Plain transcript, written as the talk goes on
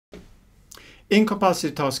In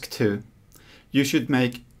Compulsory Task 2, you should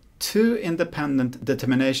make 2 independent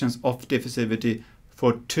determinations of diffusivity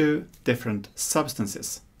for 2 different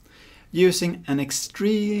substances, using an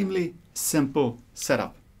extremely simple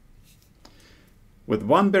setup. With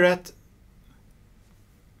one burette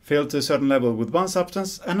filled to a certain level with one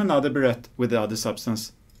substance and another burette with the other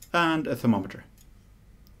substance and a thermometer.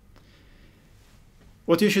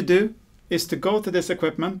 What you should do is to go to this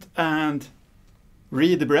equipment and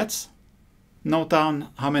read the burettes, note down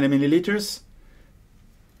how many milliliters,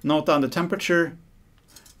 note down the temperature,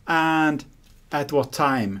 and at what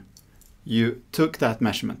time you took that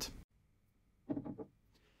measurement.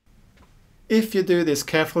 If you do this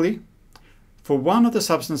carefully, for one of the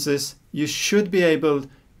substances you should be able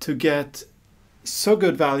to get so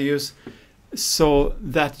good values so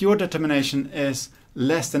that your determination is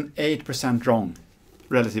less than 8% wrong,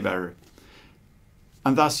 relative error.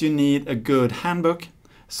 And thus you need a good handbook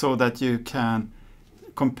so that you can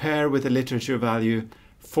compare with the literature value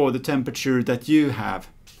for the temperature that you have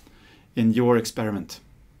in your experiment.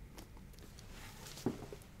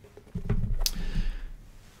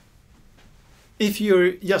 If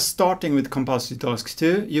you're just starting with Compulsory Task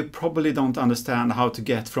 2, you probably don't understand how to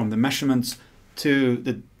get from the measurements to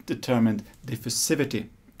the determined diffusivity.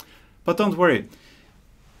 But don't worry.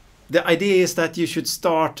 The idea is that you should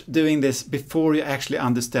start doing this before you actually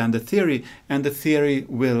understand the theory, and the theory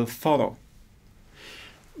will follow.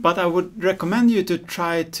 But I would recommend you to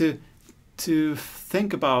try to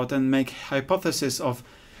think about and make hypotheses of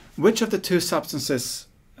which of the 2 substances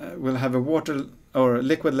will have a water or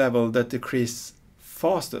liquid level that decrease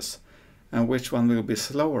fastest and which one will be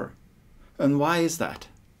slower. And why is that?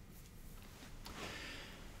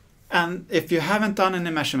 And if you haven't done any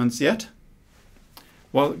measurements yet,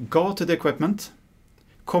 well, go to the equipment,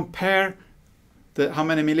 compare how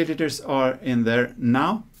many milliliters are in there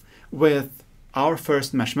now with our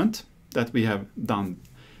first measurement that we have done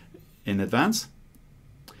in advance.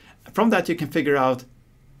 From that you can figure out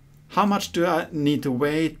how much do I need to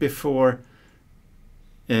wait before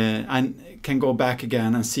I can go back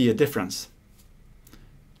again and see a difference.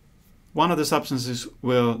 One of the substances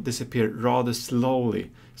will disappear rather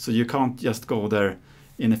slowly, so you can't just go there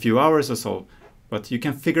in a few hours or so. But you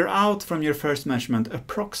can figure out from your first measurement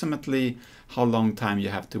approximately how long time you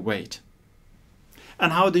have to wait.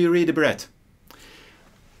 And how do you read a burette?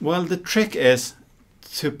 Well, the trick is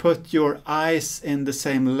to put your eyes in the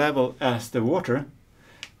same level as the water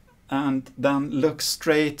and then look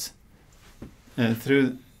straight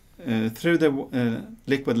through the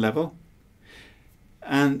liquid level.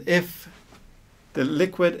 And if the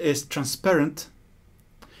liquid is transparent,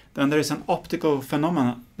 then there is an optical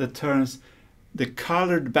phenomenon that turns the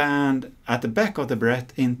colored band at the back of the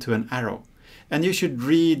burette into an arrow. And you should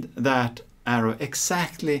read that arrow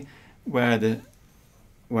exactly where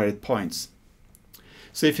it points.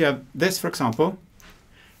 So if you have this, for example,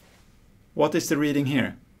 what is the reading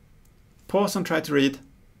here? Pause and try to read.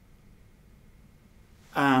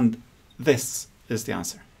 And this is the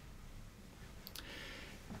answer.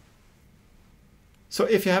 So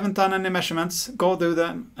if you haven't done any measurements, go do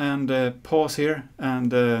them and pause here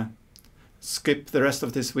and skip the rest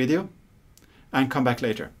of this video and come back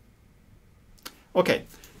later. Okay,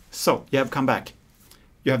 so you have come back.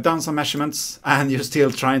 You have done some measurements and you're still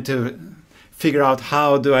trying to figure out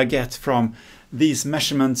how do I get from these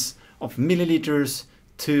measurements of milliliters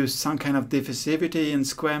to some kind of diffusivity in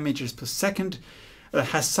square meters per second that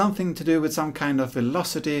has something to do with some kind of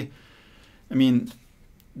velocity. I mean,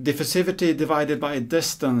 diffusivity divided by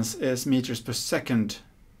distance is meters per second.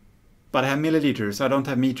 But I have milliliters, I don't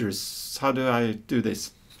have meters. How do I do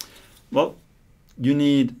this? Well, you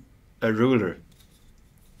need a ruler.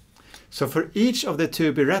 So for each of the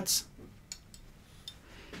 2 burettes,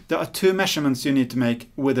 there are 2 measurements you need to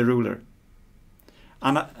make with a ruler.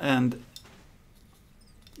 And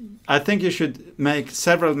I think you should make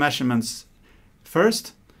several measurements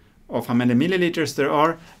first of how many milliliters there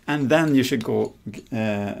are, and then you should go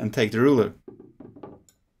and take the ruler.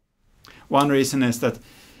 One reason is that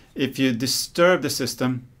if you disturb the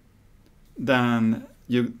system, then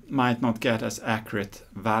you might not get as accurate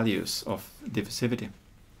values of diffusivity.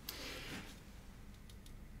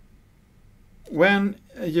 When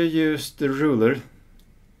you use the ruler,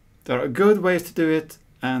 there are good ways to do it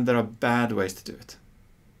and there are bad ways to do it.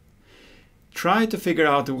 Try to figure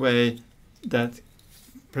out a way that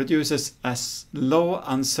produces as low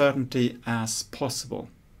uncertainty as possible.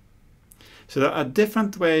 So there are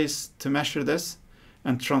different ways to measure this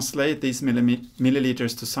and translate these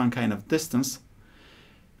milliliters to some kind of distance,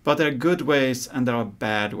 but there are good ways and there are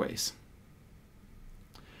bad ways.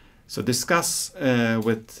 So discuss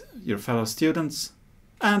with your fellow students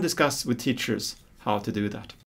and discuss with teachers how to do that.